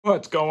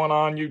What's going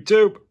on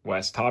YouTube?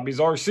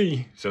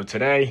 WestHobbiesRC. So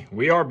today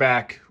we are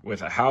back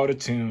with a how to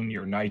tune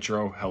your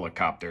Nitro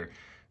helicopter.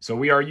 So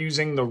we are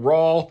using the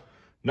raw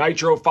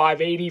Nitro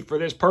 580 for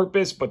this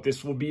purpose, but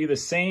this will be the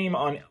same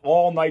on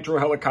all Nitro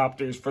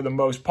helicopters for the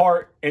most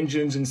part.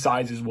 Engines and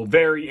sizes will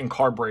vary and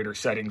carburetor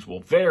settings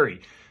will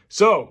vary.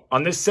 So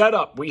on this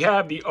setup, we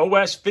have the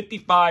OS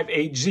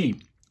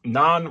 55AG.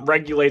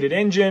 Non-regulated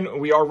engine.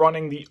 We are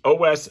running the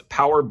OS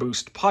Power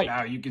Boost pipe.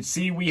 Now you can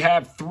see we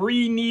have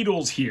 3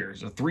 needles here.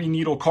 It's a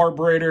 3-needle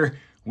carburetor.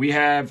 We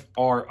have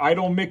our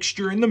idle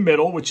mixture in the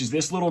middle, which is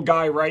this little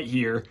guy right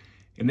here.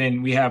 And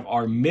then we have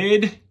our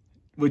mid,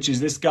 which is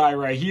this guy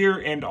right here,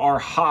 and our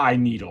high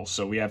needle.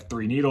 So we have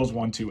 3 needles,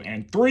 1, 2,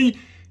 and 3.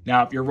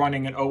 Now if you're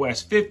running an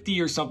OS 50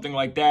 or something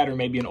like that, or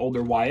maybe an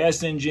older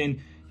YS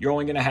engine, you're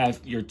only gonna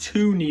have your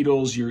 2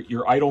 needles,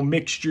 your idle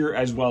mixture,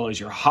 as well as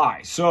your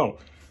high. So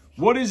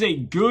what is a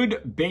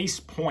good base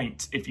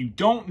point if you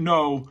don't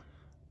know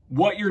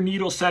what your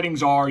needle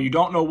settings are, you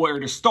don't know where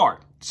to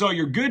start? So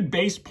your good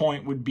base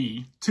point would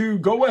be to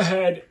go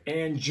ahead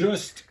and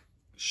just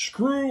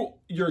screw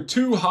your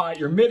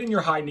your mid and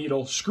your high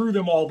needle, screw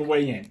them all the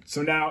way in.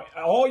 So now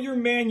all your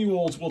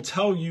manuals will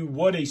tell you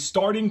what a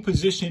starting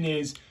position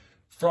is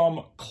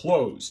from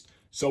closed.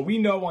 So we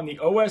know on the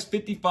OS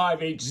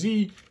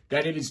 55HZ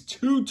that it is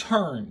 2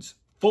 turns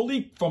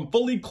from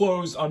fully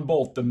closed on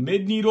both the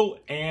mid needle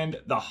and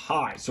the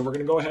high. So we're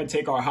gonna go ahead and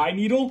take our high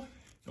needle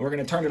and we're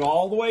gonna turn it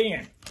all the way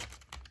in.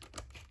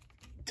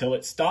 Till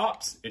it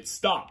stops, it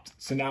stopped.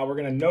 So now we're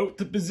gonna note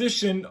the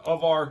position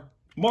of our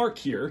mark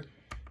here,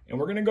 and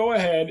we're gonna go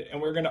ahead and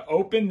we're gonna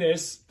open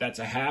this. That's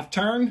a half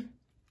turn.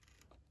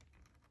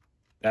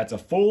 That's a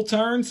full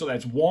turn, so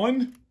that's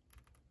 1,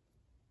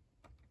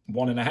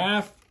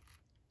 1.5,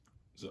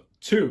 so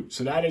 2.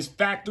 So that is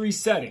factory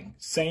setting.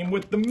 Same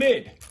with the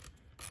mid.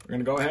 We're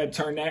gonna go ahead and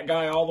turn that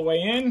guy all the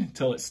way in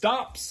until it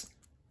stops.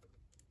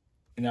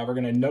 And now we're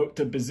gonna note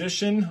the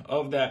position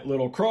of that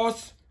little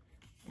cross.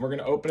 We're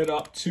gonna open it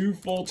up 2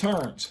 full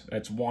turns.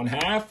 That's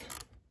 1/2.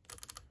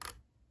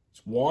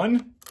 It's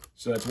 1.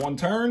 So that's 1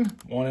 turn,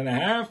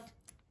 1.5.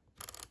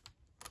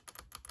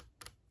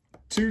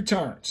 2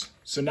 turns.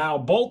 So now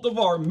both of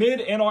our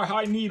mid and our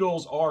high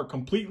needles are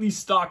completely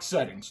stock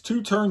settings.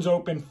 2 turns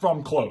open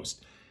from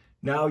closed.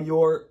 Now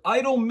your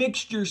idle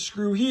mixture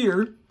screw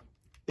here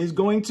is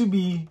going to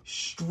be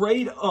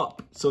straight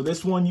up. So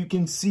this one you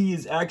can see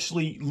is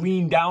actually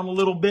leaned down a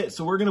little bit.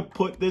 So we're gonna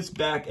put this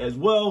back as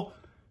well.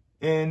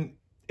 And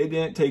it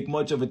didn't take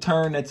much of a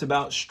turn. That's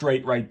about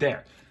straight right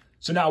there.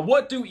 So now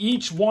what do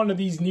each one of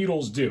these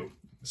needles do?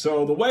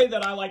 So the way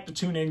that I like to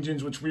tune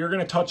engines, which we are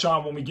gonna touch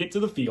on when we get to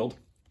the field,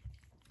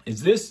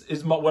 is this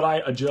is what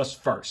I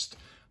adjust first.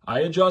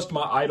 I adjust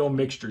my idle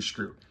mixture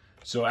screw.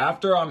 So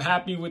after I'm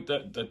happy with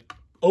the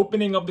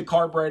opening of the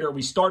carburetor,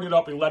 we start it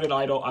up, we let it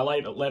idle, I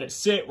let it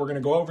sit, we're gonna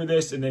go over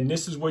this, and then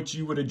this is what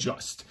you would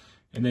adjust.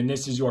 And then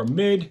this is your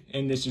mid,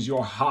 and this is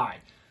your high.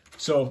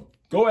 So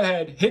go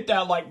ahead, hit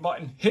that like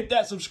button, hit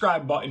that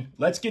subscribe button.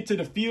 Let's get to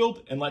the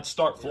field and let's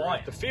start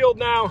flying. The field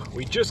now,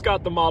 we just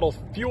got the model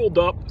fueled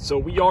up, so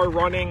we are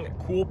running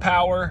Cool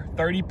Power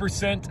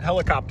 30%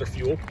 helicopter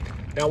fuel.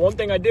 Now one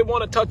thing I did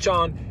wanna touch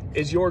on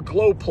is your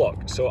glow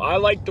plug. So I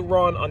like to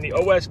run on the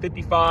OS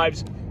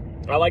 55s,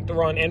 I like to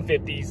run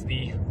N50s,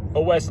 the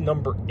OS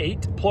number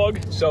 8 plug.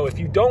 So if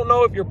you don't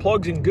know if your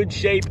plug's in good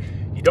shape,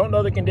 you don't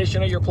know the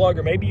condition of your plug,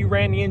 or maybe you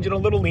ran the engine a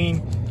little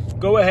lean,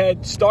 go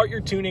ahead, start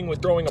your tuning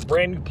with throwing a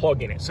brand new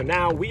plug in it. So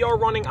now we are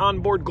running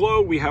onboard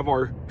glow. We have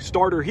our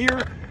starter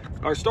here,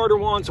 our starter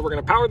one. So we're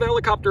gonna power the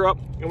helicopter up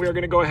and we are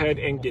gonna go ahead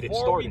and get it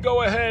started. Before we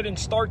go ahead and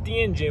start the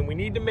engine, we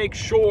need to make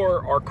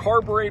sure our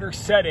carburetor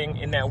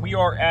setting and that we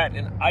are at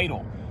an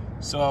idle.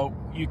 So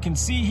you can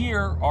see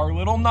here, our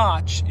little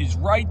notch is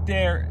right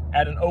there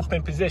at an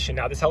open position.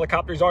 Now this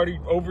helicopter is already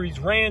ovaries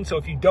ran, so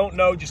if you don't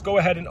know, just go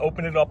ahead and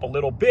open it up a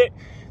little bit.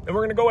 Then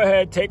we're gonna go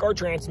ahead, take our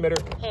transmitter,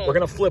 we're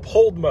gonna flip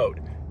hold mode.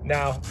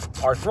 Now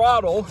our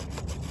throttle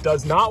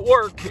does not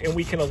work and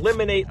we can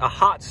eliminate a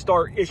hot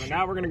start issue. So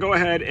now we're gonna go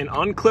ahead and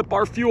unclip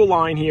our fuel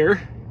line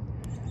here.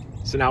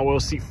 So now we'll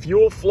see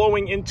fuel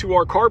flowing into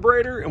our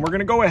carburetor, and we're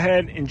gonna go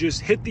ahead and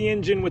just hit the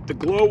engine with the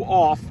glow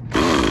off.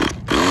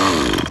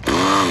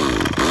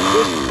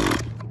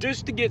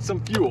 Just to get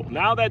some fuel.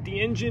 Now that the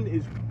engine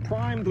is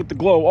primed with the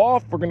glow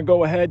off, we're gonna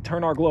go ahead,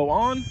 turn our glow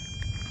on,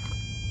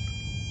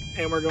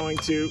 and we're going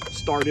to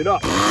start it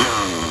up. Now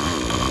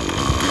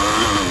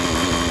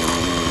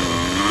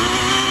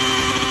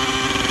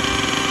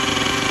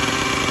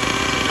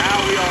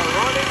we are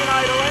running and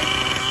idling.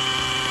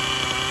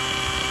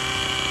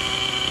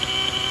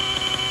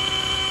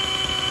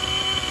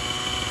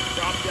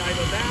 Drop the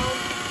idle down.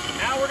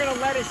 Now we're gonna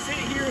let it sit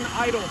here and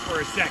idle for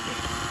a second.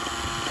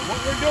 What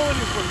we're doing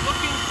is we're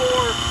looking for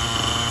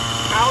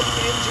how the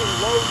engine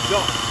loads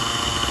up.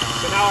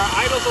 So now our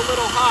idle's a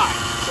little high.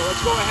 So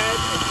let's go ahead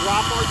and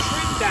drop our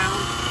trim down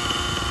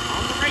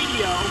on the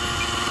radio.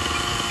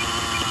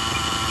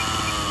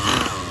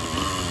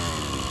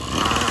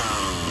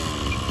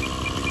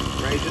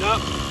 Raise it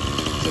up.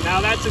 So now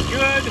that's a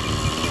good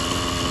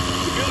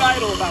good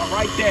idle about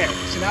right there.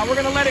 So now we're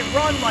gonna let it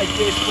run like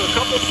this for a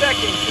couple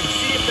seconds and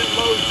see if it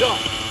loads up.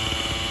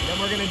 And then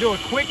we're gonna do a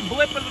quick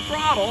blip of the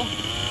throttle.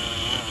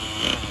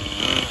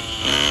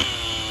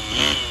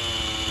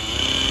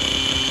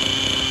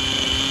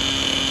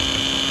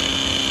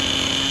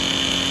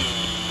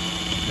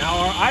 Now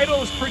our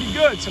idle is pretty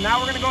good, so now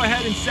we're gonna go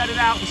ahead and set it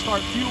out and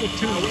start fuel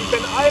tuning. We've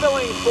been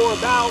idling for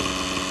about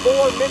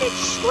 4 minutes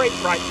straight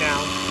right now,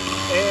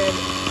 and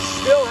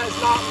still has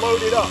not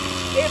loaded up.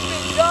 If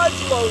it does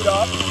load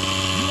up,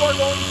 you are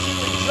going to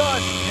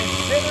adjust this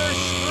center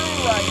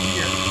screw right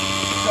here.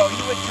 So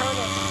you would turn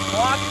it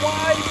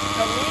clockwise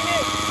to lean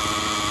it.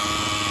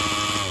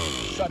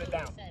 Shut it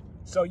down.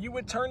 So you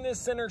would turn this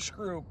center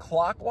screw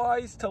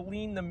clockwise to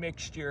lean the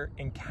mixture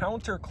and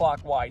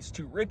counterclockwise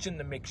to richen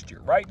the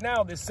mixture. Right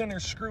now, this center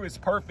screw is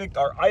perfect.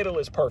 Our idle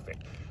is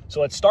perfect.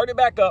 So let's start it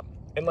back up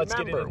and let's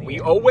get it in.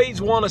 We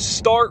always want to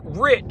start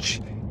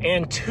rich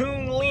and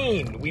tune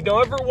lean. We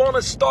don't ever want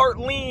to start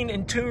lean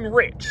and tune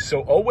rich.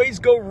 So always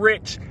go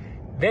rich,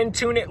 then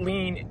tune it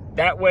lean.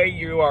 That way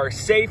you are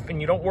safe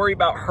and you don't worry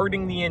about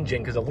hurting the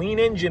engine, because a lean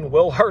engine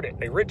will hurt it.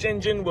 A rich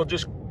engine will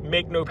just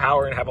make no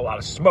power and have a lot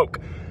of smoke.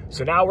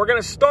 So now we're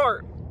gonna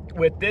start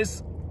with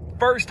this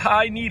first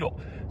high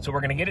needle. So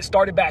we're gonna get it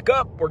started back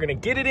up, we're gonna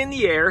get it in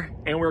the air,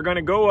 and we're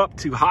gonna go up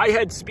to high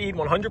head speed,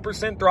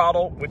 100%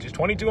 throttle, which is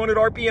 2200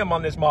 RPM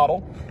on this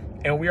model.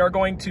 And we are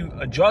going to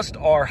adjust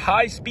our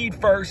high speed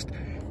first,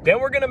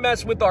 then we're gonna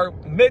mess with our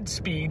mid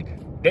speed,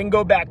 then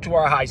go back to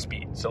our high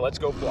speed. So let's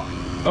go fly.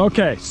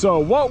 Okay, so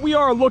what we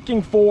are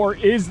looking for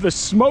is the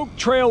smoke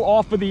trail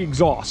off of the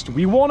exhaust.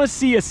 We wanna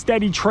see a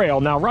steady trail.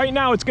 Now, right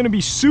now it's gonna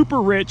be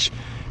super rich,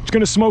 it's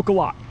gonna smoke a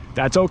lot.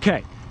 That's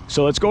okay.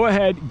 So let's go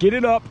ahead, get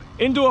it up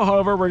into a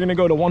hover. We're gonna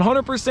go to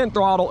 100%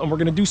 throttle and we're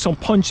gonna do some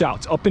punch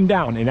outs up and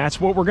down. And that's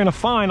what we're gonna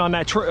find on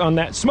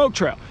that smoke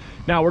trail.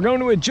 Now we're going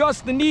to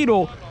adjust the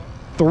needle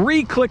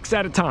 3 clicks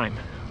at a time.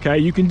 Okay,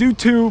 you can do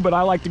 2, but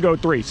I like to go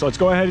 3. So let's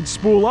go ahead and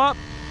spool up.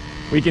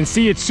 We can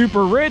see it's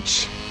super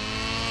rich.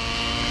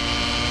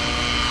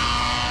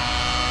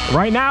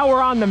 Right now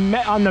we're on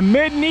the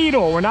mid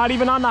needle. We're not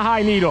even on the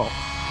high needle.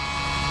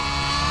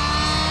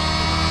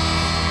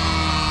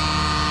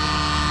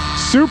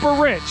 Super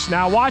rich.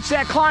 Now watch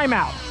that climb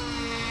out.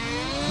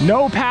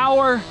 No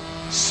power,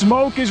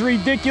 smoke is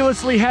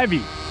ridiculously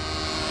heavy.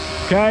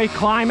 Okay,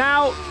 climb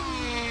out,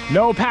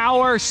 no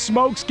power,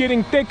 smoke's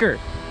getting thicker.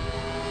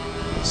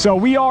 So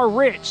we are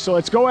rich. So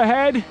let's go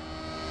ahead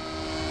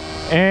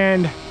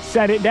and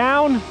set it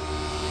down.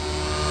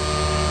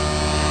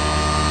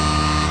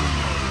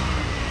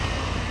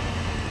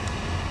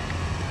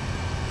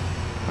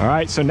 All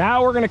right, so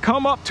now we're gonna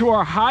come up to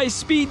our high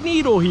speed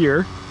needle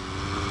here.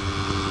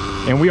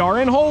 And we are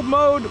in hold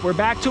mode, we're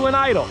back to an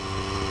idle.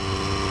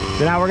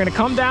 So now we're gonna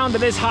come down to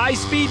this high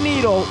speed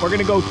needle. We're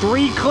gonna go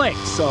 3 clicks.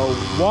 So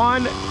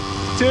 1,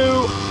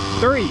 2,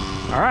 3.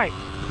 All right,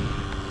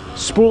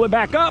 spool it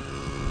back up.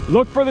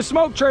 Look for the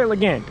smoke trail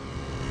again.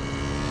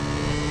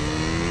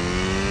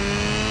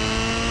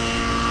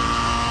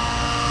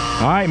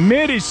 All right,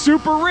 mid is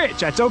super rich,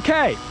 that's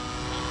okay.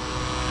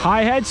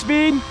 High head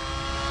speed.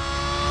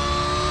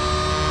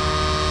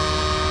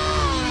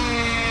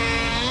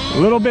 A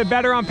little bit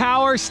better on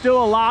power,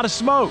 still a lot of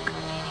smoke.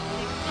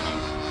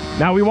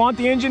 Now we want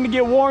the engine to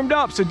get warmed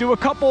up, so do a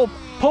couple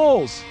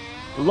pulls,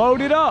 load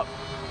it up.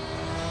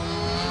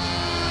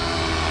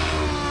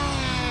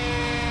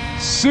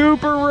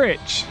 Super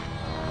rich.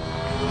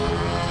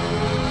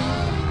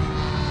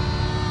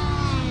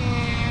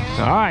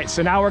 All right,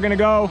 so now we're gonna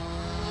go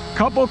a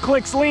couple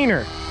clicks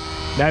leaner.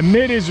 That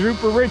mid is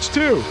super rich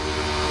too.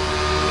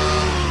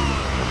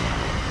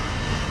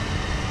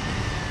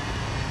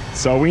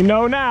 So we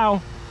know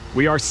now,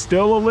 we are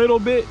still a little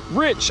bit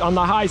rich on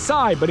the high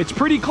side, but it's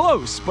pretty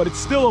close, but it's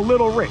still a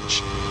little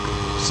rich.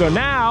 So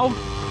now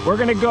we're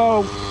gonna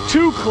go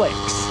 2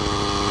 clicks.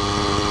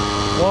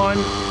 1,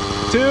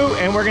 2,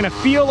 and we're gonna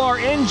feel our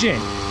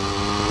engine.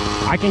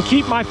 I can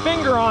keep my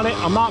finger on it,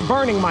 I'm not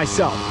burning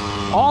myself.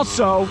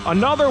 Also,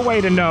 another way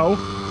to know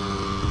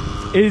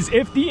is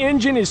if the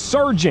engine is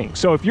surging.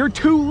 So if you're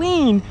too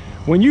lean,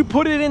 when you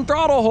put it in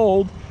throttle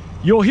hold,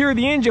 you'll hear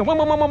the engine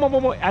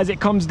as it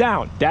comes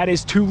down. That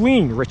is too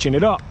lean, riching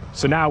it up.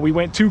 So now we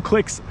went 2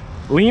 clicks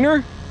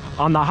leaner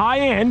on the high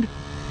end.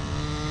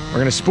 We're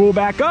gonna spool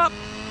back up.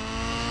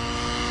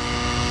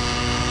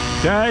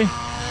 Okay.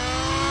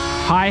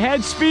 High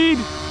head speed.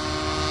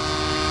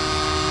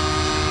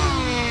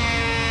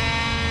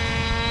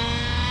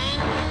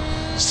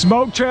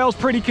 Smoke trail's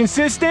pretty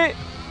consistent.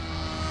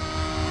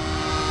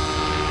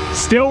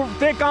 Still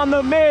thick on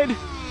the mid.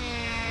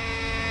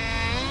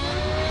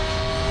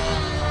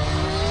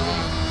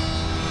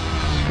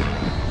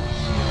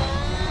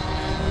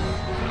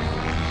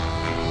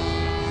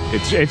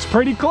 It's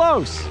pretty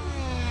close.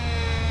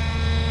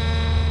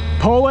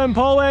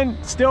 Pulling,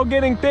 still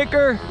getting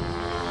thicker.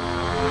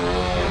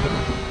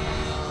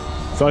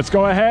 So let's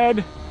go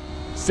ahead,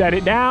 set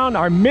it down.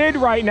 Our mid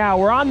right now,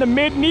 we're on the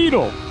mid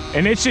needle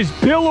and it's just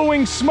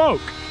billowing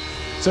smoke.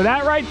 So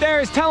that right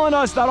there is telling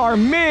us that our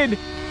mid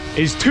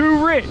is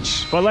too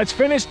rich, but let's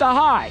finish the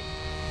high.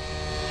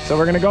 So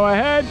we're gonna go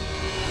ahead.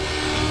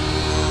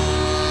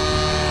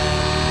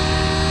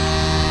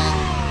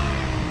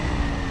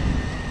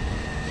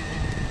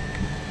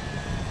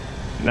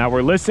 Now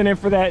we're listening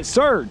for that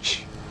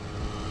surge.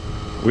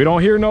 We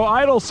don't hear no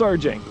idle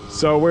surging,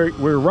 so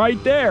we're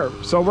right there.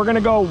 So we're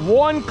gonna go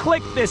 1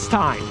 click this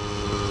time.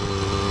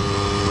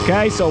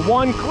 Okay, so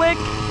 1 click,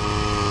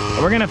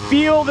 and we're gonna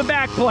feel the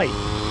back plate.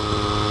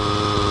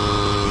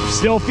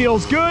 Still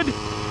feels good.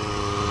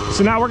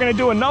 So now we're gonna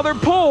do another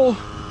pull,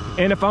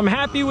 and if I'm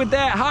happy with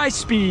that high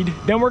speed,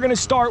 then we're gonna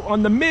start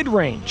on the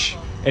mid-range.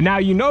 And now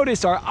you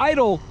notice our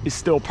idle is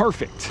still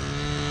perfect.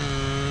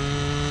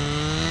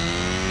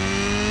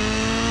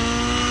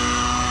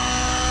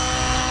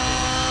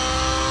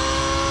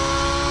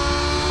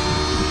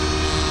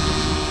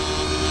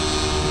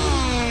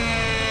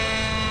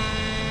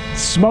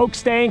 Smoke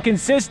staying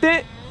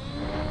consistent.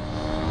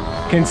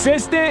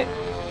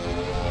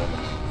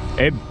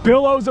 It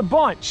billows a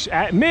bunch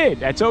at mid,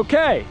 that's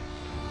okay.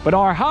 But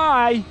our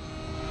high,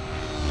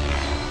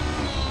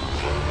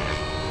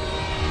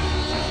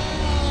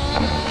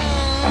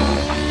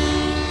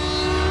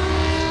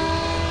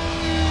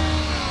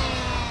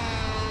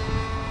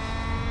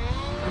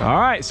 all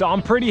right, so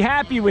I'm pretty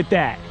happy with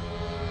that.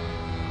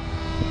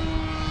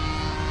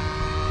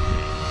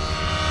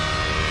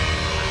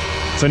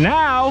 So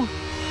now,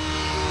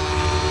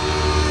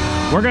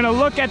 we're gonna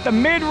look at the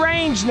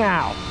mid-range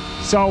now.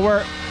 So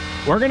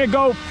we're gonna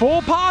go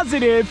full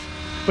positive,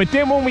 but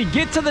then when we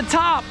get to the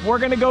top, we're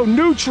gonna go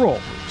neutral.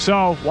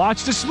 So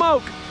watch the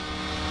smoke.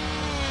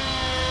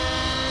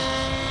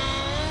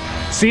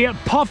 See it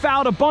puff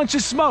out a bunch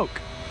of smoke,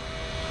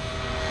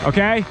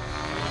 okay?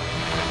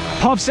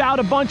 Puffs out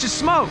a bunch of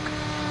smoke.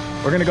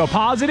 We're gonna go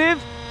positive,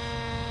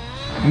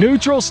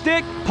 neutral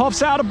stick,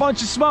 puffs out a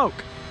bunch of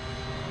smoke.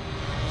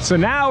 So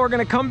now we're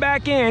gonna come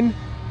back in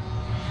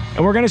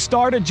and we're gonna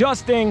start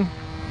adjusting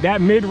that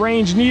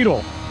mid-range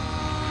needle.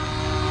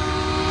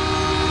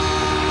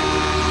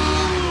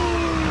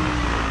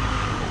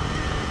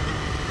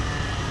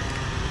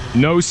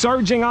 No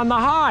surging on the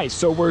high,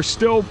 so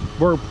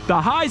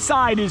the high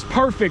side is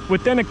perfect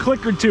within a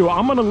click or two.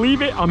 I'm gonna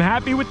leave it, I'm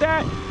happy with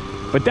that,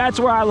 but that's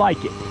where I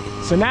like it.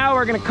 So now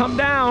we're gonna come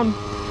down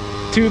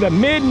to the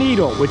mid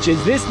needle, which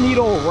is this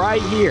needle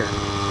right here.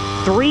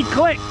 3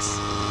 clicks,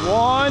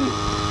 1,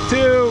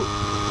 2,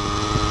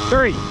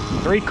 3.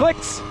 3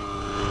 clicks.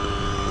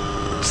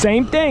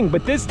 Same thing,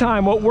 but this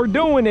time what we're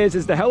doing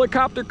is the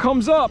helicopter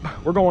comes up,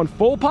 we're going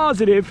full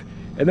positive,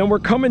 and then we're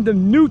coming to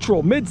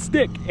neutral,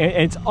 mid-stick, and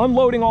it's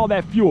unloading all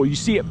that fuel. You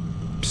see it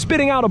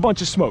spitting out a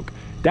bunch of smoke.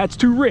 That's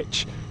too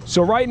rich.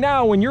 So right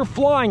now, when you're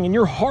flying and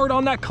you're hard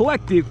on that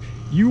collective,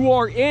 you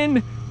are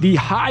in the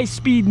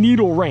high-speed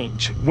needle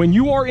range. When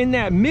you are in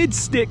that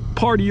mid-stick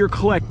part of your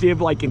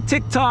collective, like in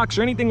TikToks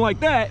or anything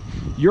like that,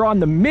 you're on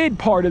the mid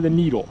part of the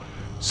needle.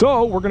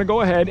 So we're gonna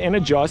go ahead and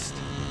adjust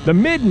the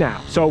mid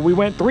now. So we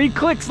went 3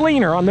 clicks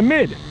leaner on the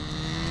mid.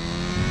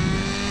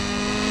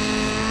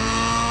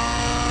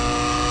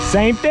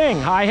 Same thing,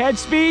 high head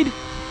speed.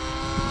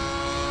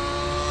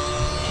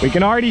 We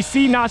can already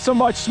see not so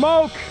much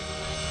smoke.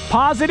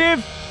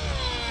 Positive.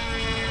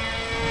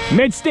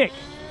 Mid stick.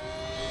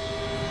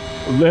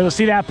 Let's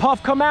see that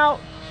puff come out.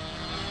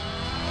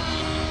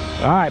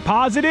 All right,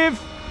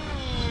 positive.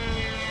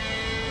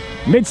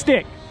 Mid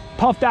stick.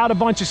 Puffed out a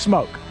bunch of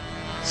smoke.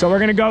 So we're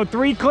gonna go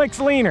 3 clicks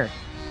leaner.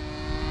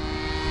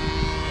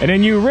 And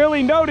then you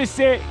really notice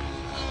it.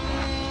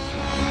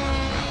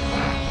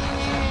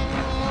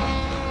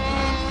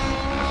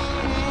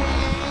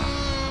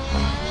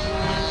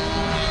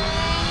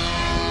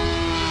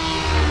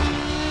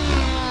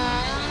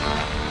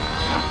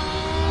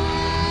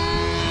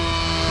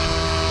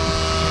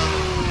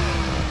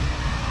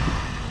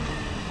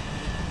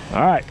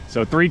 All right,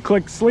 so 3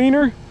 clicks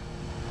leaner.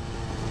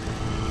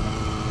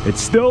 It's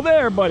still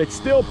there, but it's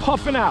still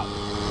puffing out.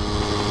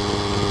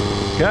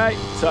 Okay,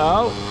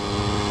 so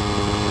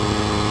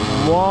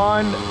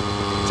 1,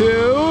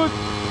 2,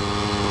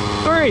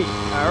 3.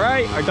 All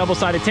right, our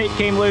double-sided tape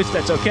came loose,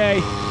 that's okay.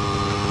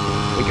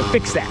 We can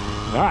fix that.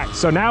 All right,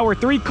 so now we're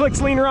 3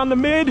 clicks leaner on the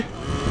mid.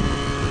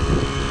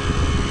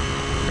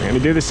 We're gonna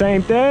do the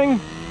same thing.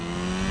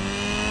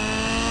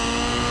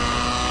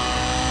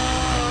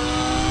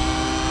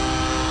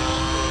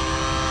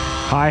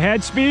 High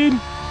head speed.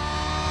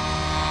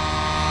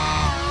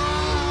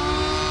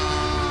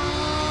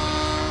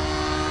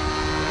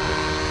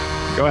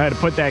 Go ahead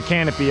and put that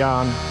canopy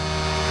on.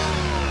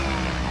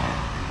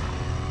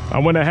 I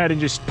went ahead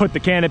and just put the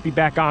canopy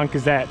back on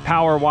because that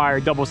power wire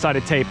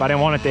double-sided tape, I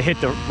didn't want it to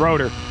hit the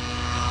rotor.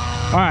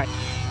 All right.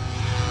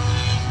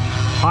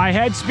 High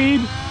head speed.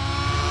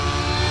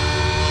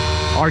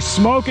 Our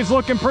smoke is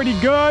looking pretty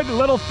good, a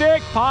little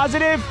thick,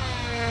 positive.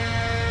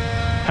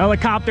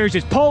 Helicopter's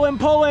just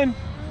pulling.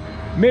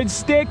 Mid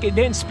stick, it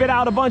didn't spit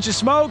out a bunch of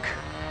smoke.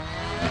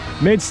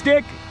 Mid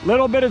stick,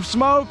 little bit of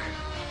smoke.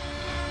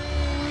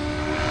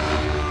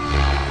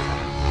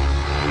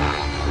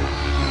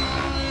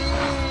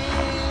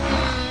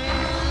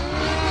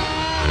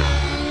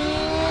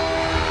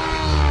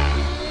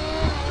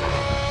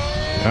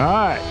 All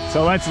right,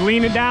 so let's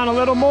lean it down a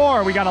little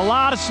more. We got a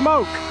lot of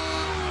smoke.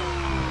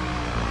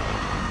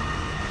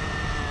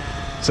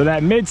 So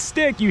that mid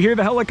stick, you hear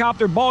the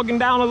helicopter bogging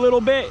down a little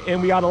bit,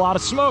 and we got a lot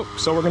of smoke.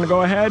 So we're gonna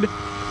go ahead,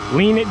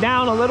 lean it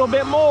down a little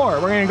bit more.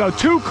 We're gonna go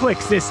 2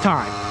 clicks this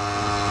time.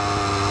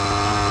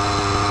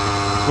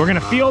 We're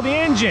gonna feel the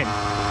engine.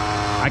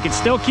 I can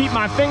still keep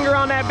my finger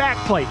on that back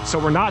plate, so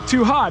we're not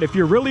too hot. If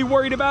you're really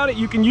worried about it,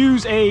 you can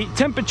use a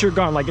temperature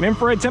gun, like an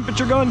infrared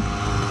temperature gun.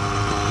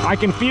 I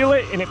can feel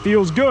it, and it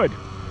feels good.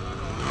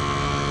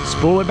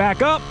 Spool it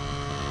back up.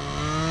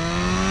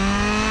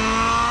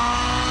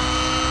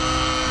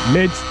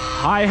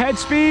 Mid-high head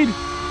speed.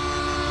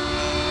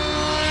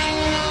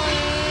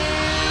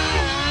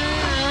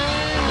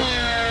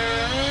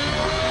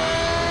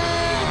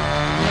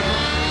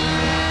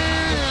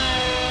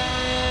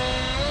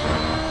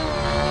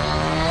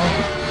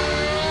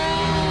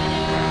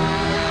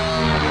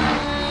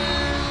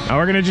 Now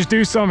we're gonna just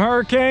do some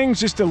hurricanes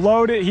just to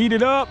load it, heat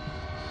it up.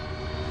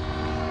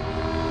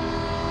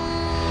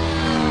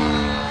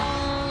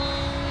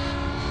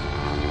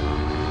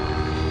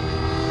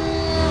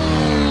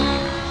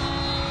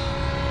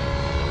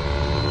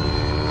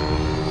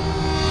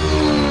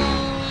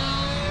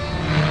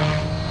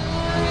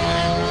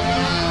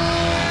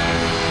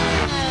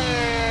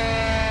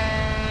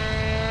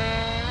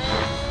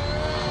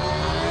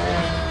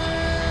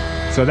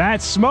 So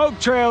that smoke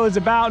trail is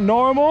about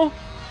normal.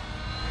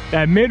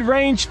 That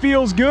mid-range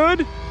feels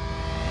good.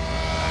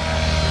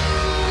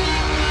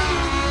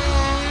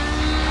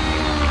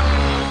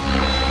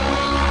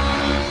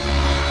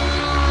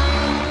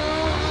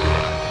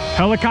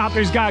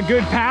 Helicopter's got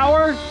good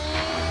power.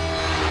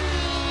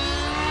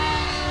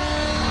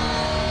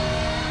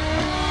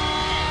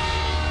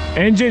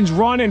 Engine's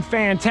running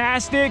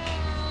fantastic.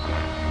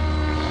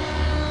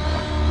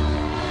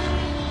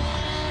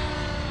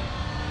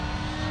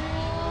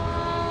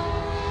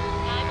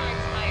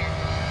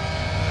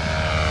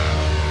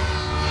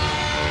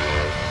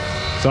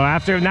 So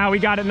now we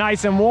got it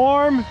nice and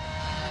warm.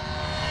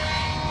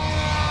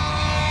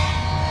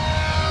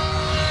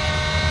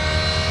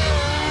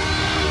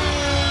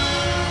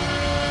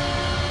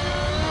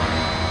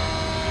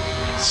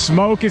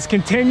 Smoke is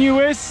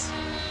continuous.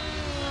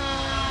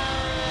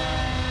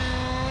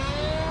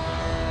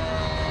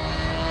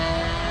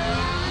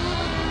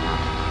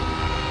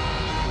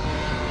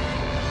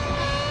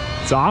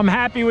 So I'm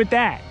happy with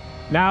that.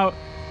 Now,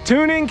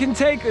 tuning can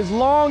take as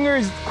long or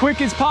as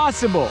quick as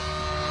possible.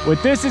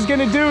 What this is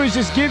gonna do is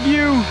just give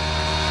you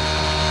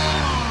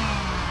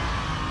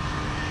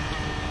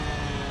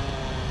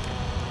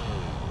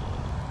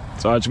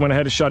so I just went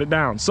ahead and shut it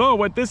down. So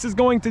what this is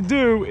going to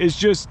do is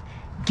just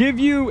give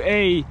you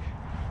a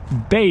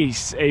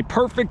base, a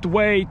perfect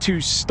way to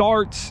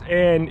start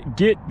and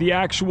get the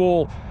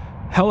actual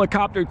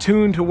helicopter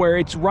tuned to where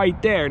it's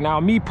right there. Now,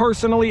 me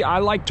personally, I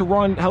like to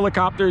run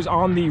helicopters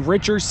on the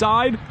richer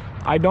side.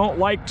 I don't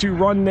like to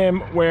run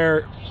them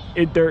where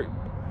they're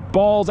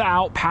balls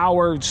out,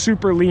 power,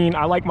 super lean.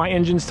 I like my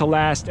engines to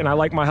last, and I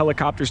like my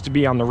helicopters to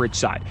be on the rich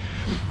side.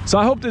 So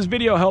I hope this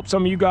video helped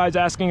some of you guys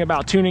asking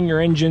about tuning your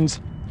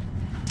engines.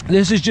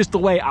 This is just the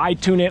way I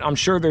tune it. I'm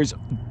sure there's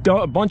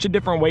a bunch of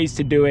different ways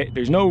to do it.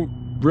 There's no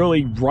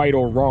really right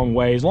or wrong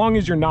way. As long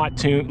as you're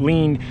not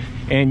lean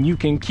and you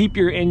can keep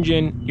your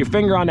engine, your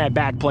finger on that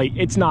back plate,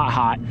 it's not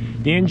hot.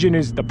 The engine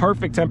is the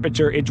perfect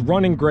temperature. It's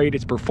running great.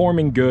 It's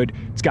performing good.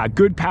 It's got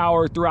good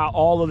power throughout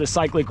all of the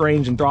cyclic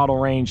range and throttle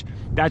range.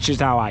 That's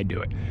just how I do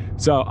it.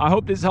 So I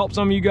hope this helps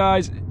some of you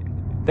guys.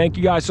 Thank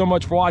you guys so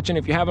much for watching.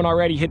 If you haven't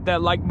already, hit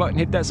that like button,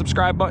 hit that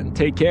subscribe button.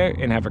 Take care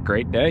and have a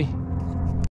great day.